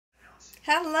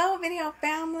Hello, video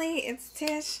family. It's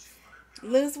Tish,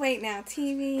 Lose Weight Now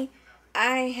TV.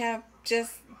 I have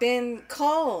just been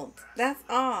cold. That's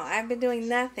all. I've been doing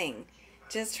nothing.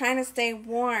 Just trying to stay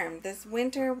warm. This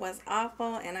winter was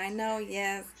awful, and I know,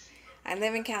 yes, I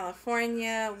live in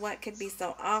California. What could be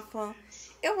so awful?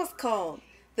 It was cold.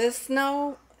 The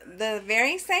snow, the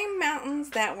very same mountains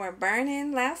that were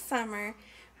burning last summer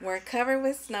were covered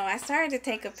with snow. I started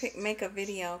to make a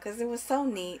video because it was so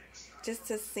neat just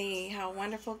to see how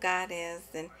wonderful God is.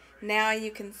 And now you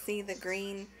can see the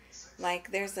green,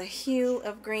 like there's a hue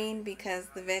of green because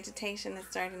the vegetation is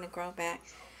starting to grow back.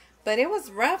 But it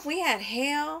was rough. We had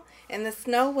hail and the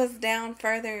snow was down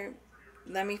further.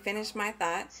 Let me finish my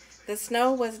thought. The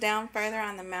snow was down further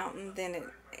on the mountain than it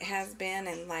has been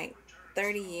in like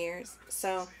 30 years.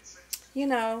 So, you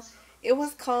know, it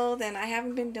was cold and I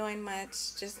haven't been doing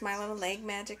much, just my little leg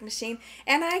magic machine.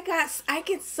 And I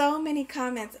get so many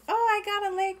comments. Oh, I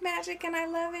got a leg magic and I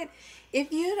love it.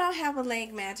 If you don't have a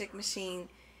leg magic machine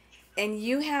and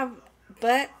you have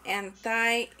butt and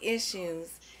thigh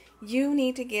issues, you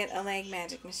need to get a leg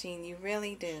magic machine. You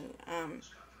really do.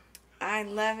 I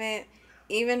love it.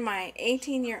 Even my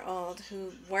 18-year-old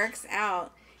who works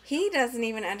out, he doesn't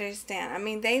even understand. I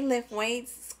mean, they lift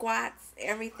weights, squats,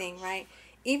 everything, right?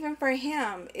 Even for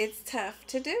him, it's tough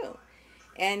to do.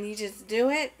 And you just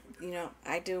do it. You know,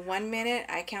 I do 1 minute.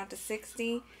 I count to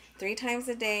 60 3 times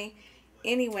a day.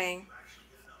 Anyway,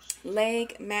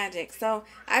 leg magic. So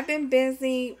I've been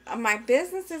busy. My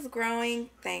business is growing.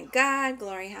 Thank God.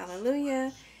 Glory,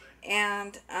 hallelujah.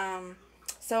 And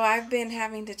so I've been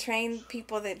having to train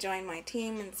people that join my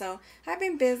team. And so I've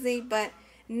been busy. But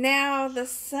now the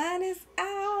sun is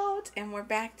out and we're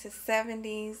back to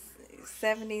 70s,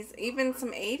 even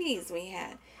some 80s we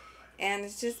had. And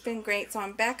it's just been great. So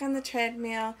I'm back on the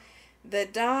treadmill. The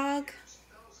dog,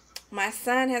 my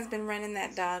son has been running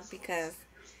that dog because,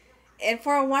 and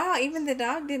for a while, even the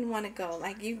dog didn't want to go.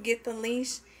 Like, you get the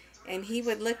leash and he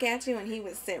would look at you and he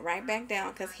would sit right back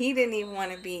down because he didn't even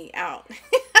want to be out.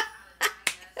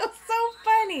 It was so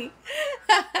funny.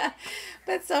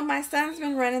 But so my son's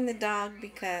been running the dog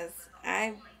because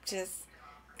I just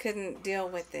couldn't deal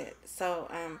with it. So,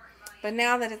 but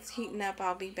now that it's heating up,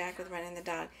 I'll be back with running the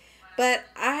dog. But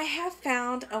I have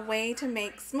found a way to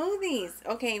make smoothies.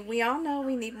 Okay, we all know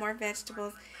we need more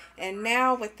vegetables. And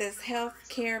now with this health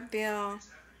care bill,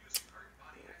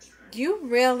 you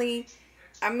really,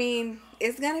 I mean,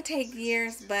 it's going to take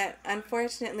years, but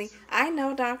unfortunately, I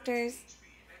know doctors,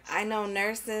 I know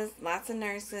nurses, lots of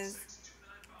nurses.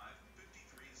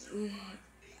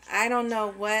 I don't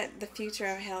know what the future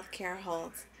of healthcare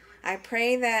holds. I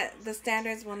pray that the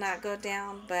standards will not go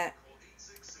down, but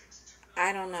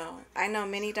I don't know. I know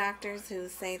many doctors who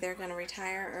say they're going to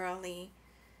retire early,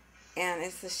 and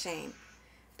it's a shame.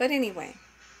 But anyway,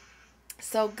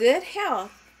 so good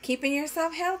health, keeping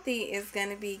yourself healthy is going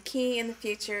to be key in the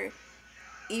future,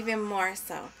 even more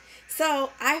so.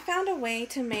 So I found a way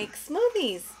to make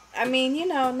smoothies. I mean, you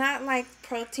know, not like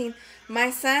protein. My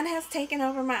son has taken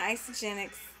over my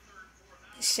Isagenix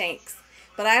shakes,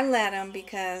 but I let him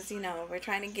because, you know, we're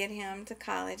trying to get him to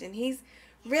college, and he's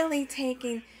really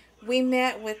taking, we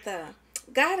met with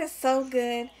God is so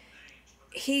good.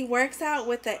 He works out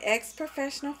with an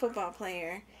ex-professional football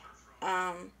player,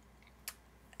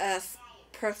 a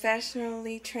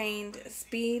professionally trained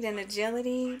speed and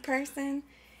agility person,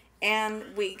 and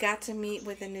we got to meet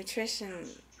with a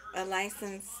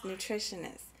licensed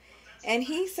nutritionist. And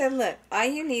he said, look, all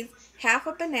you need is half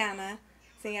a banana.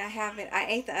 See, I have it. I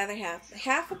ate the other half.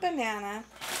 Half a banana,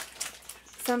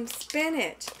 some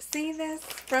spinach. See this?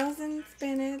 Frozen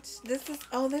spinach. This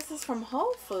is from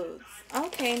Whole Foods.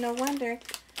 Okay, no wonder.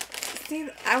 See,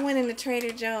 I went into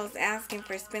Trader Joe's asking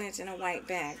for spinach in a white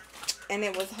bag, and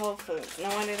it was Whole Foods. No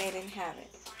wonder they didn't have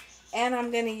it. And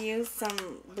I'm going to use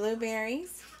some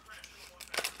blueberries.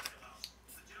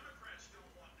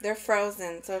 They're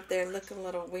frozen, so if they're looking a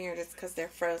little weird, it's because they're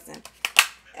frozen.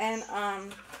 And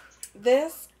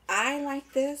this, I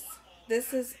like this.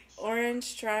 This is orange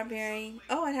strawberry.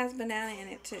 Oh, it has banana in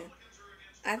it too.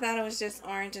 I thought it was just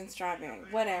orange and strawberry.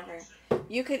 Whatever.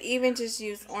 You could even just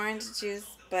use orange juice,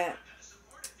 but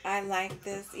I like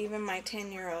this. Even my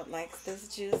 10-year-old likes this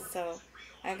juice, so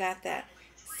I got that.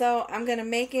 So I'm going to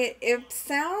make it. It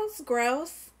sounds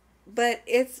gross, but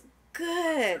it's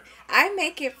good. I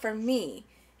make it for me.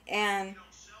 And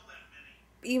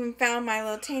even found my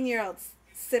little 10-year-old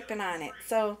sipping on it.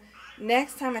 So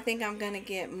next time I think I'm going to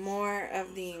get more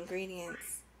of the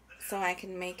ingredients so I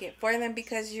can make it for them,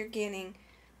 because you're getting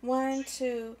 1,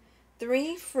 2,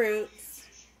 3 fruits.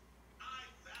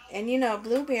 And you know,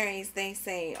 blueberries, they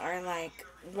say, are like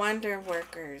wonder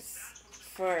workers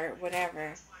for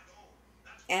whatever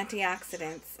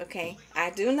antioxidants. Okay, I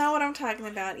do know what I'm talking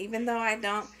about, even though I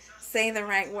don't say the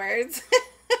right words.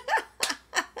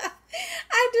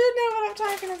 I do know what I'm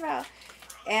talking about.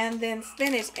 And then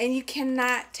spinach, and you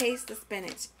cannot taste the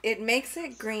spinach. It makes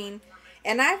it green,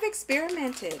 and I've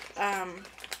experimented.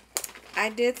 I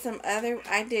did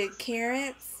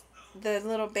carrots, the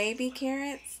little baby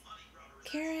carrots,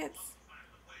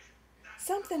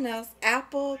 something else,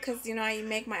 apple, because you know I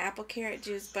make my apple carrot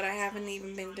juice, but I haven't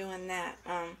even been doing that.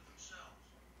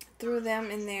 Threw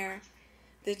them in there,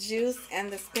 the juice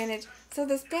and the spinach. So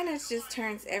the spinach just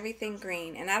turns everything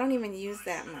green, and I don't even use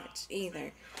that much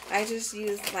either. I just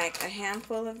use like a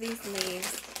handful of these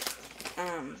leaves.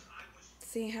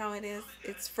 See how it is?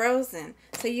 It's frozen.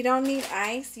 So you don't need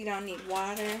ice, you don't need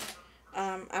water.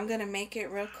 I'm going to make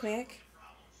it real quick,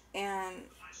 and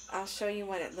I'll show you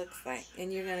what it looks like.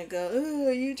 And you're going to go,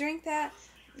 ooh, you drink that?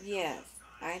 Yes,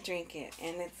 I drink it,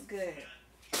 and it's good.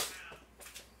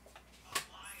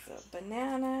 So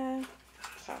banana,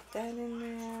 pop that in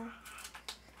there.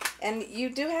 And you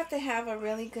do have to have a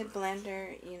really good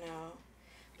blender, you know.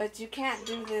 But you can't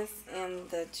do this in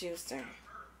the juicer.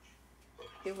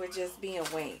 It would just be a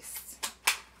waste.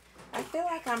 I feel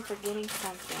like I'm forgetting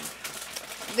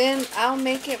something. Then I'll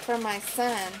make it for my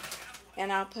son,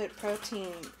 and I'll put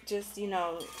protein, just, you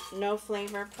know, no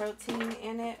flavor protein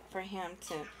in it for him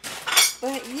to.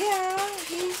 But yeah,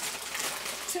 he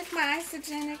took my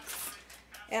Isagenix,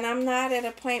 and I'm not at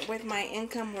a point with my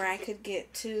income where I could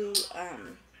get to,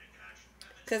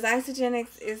 because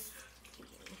Isagenix is,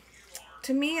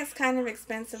 to me, it's kind of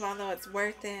expensive, although it's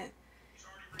worth it.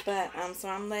 But, so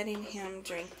I'm letting him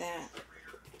drink that.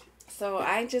 So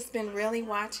I just been really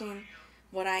watching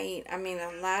what I eat. I mean,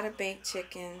 a lot of baked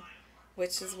chicken,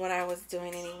 which is what I was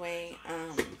doing anyway.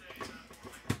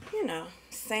 You know,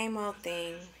 same old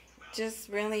thing. Just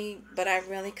really, but I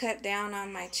really cut down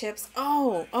on my chips.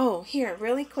 Oh, here,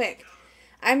 really quick.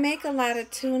 I make a lot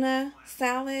of tuna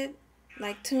salad,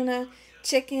 like tuna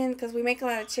chicken, because we make a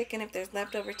lot of chicken. If there's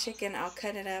leftover chicken, I'll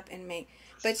cut it up and make.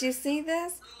 But you see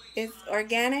this? It's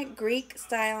organic,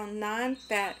 Greek-style,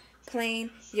 non-fat, plain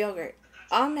yogurt.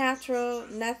 All natural,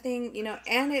 nothing, you know,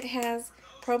 and it has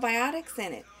probiotics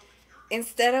in it.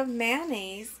 Instead of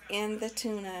mayonnaise in the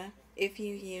tuna, if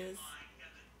you use,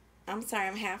 I'm sorry,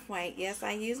 I'm half white. Yes,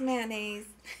 I use mayonnaise.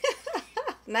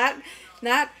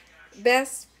 not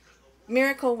best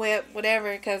Miracle Whip,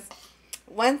 whatever, because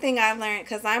one thing I learned,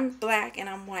 because I'm black and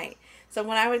I'm white. So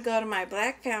when I would go to my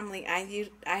black family,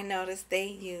 I noticed they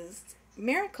used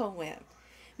Miracle Whip.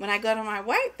 When I go to my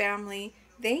white family,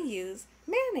 they use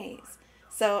mayonnaise.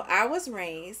 So I was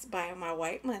raised by my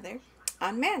white mother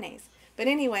on mayonnaise. But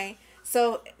anyway,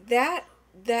 so that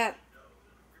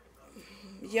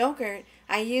yogurt,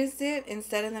 I used it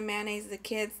instead of the mayonnaise. The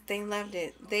kids, they loved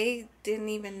it. They didn't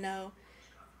even know.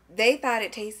 They thought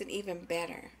it tasted even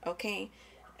better, okay?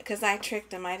 Because I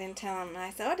tricked them. I didn't tell them. And I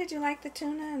said, oh, did you like the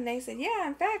tuna? And they said, yeah,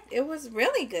 in fact, it was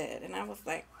really good. And I was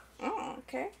like, oh,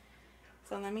 okay.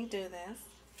 So let me do this.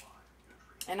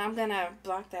 And I'm going to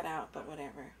block that out, but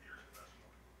whatever.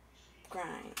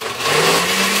 Grind.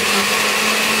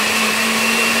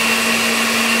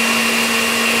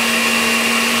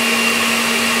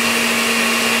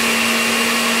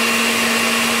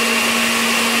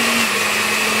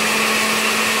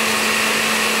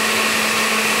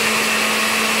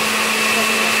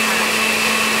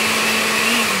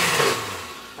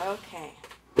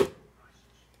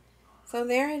 So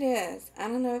there it is. I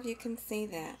don't know if you can see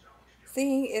that.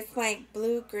 See, it's like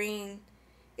blue-green.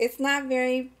 It's not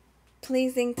very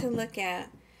pleasing to look at,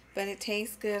 but it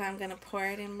tastes good. I'm going to pour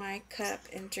it in my cup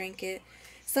and drink it.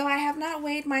 So I have not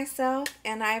weighed myself,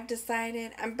 and I've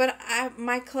decided, but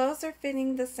my clothes are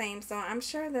fitting the same, so I'm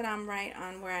sure that I'm right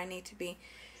on where I need to be.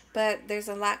 But there's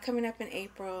a lot coming up in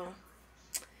April.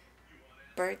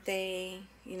 Birthday,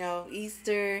 you know,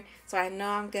 Easter, so I know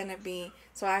I'm gonna be,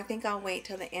 so I think I'll wait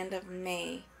till the end of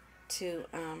May to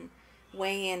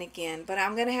weigh in again. But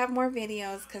I'm gonna have more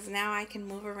videos because now I can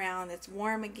move around. It's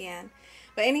warm again.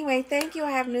 But anyway, thank you.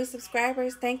 I have new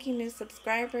subscribers. Thank you, new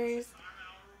subscribers.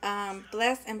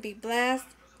 Bless and be blessed.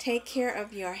 Take care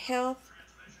of your health.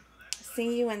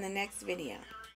 See you in the next video.